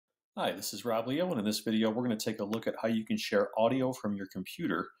Hi, this is Rob Leo, and in this video, we're going to take a look at how you can share audio from your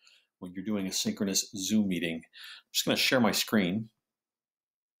computer when you're doing a synchronous Zoom meeting. I'm just going to share my screen,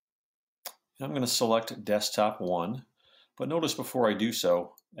 and I'm going to select Desktop 1, but notice before I do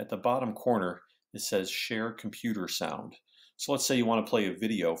so, at the bottom corner, it says Share Computer Sound. So let's say you want to play a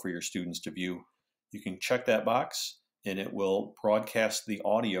video for your students to view. You can check that box, and it will broadcast the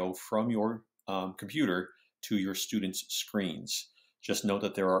audio from your computer to your students' screens. Just note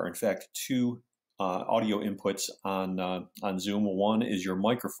that there are, in fact, two audio inputs on Zoom. One is your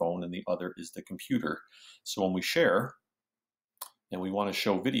microphone and the other is the computer. So when we share and we want to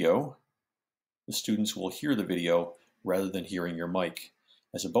show video, the students will hear the video rather than hearing your mic.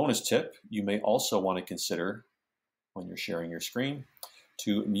 As a bonus tip, you may also want to consider, when you're sharing your screen,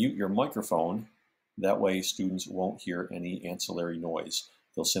 to mute your microphone. That way students won't hear any ancillary noise.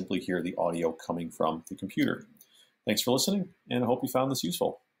 They'll simply hear the audio coming from the computer. Thanks for listening, and I hope you found this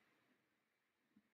useful.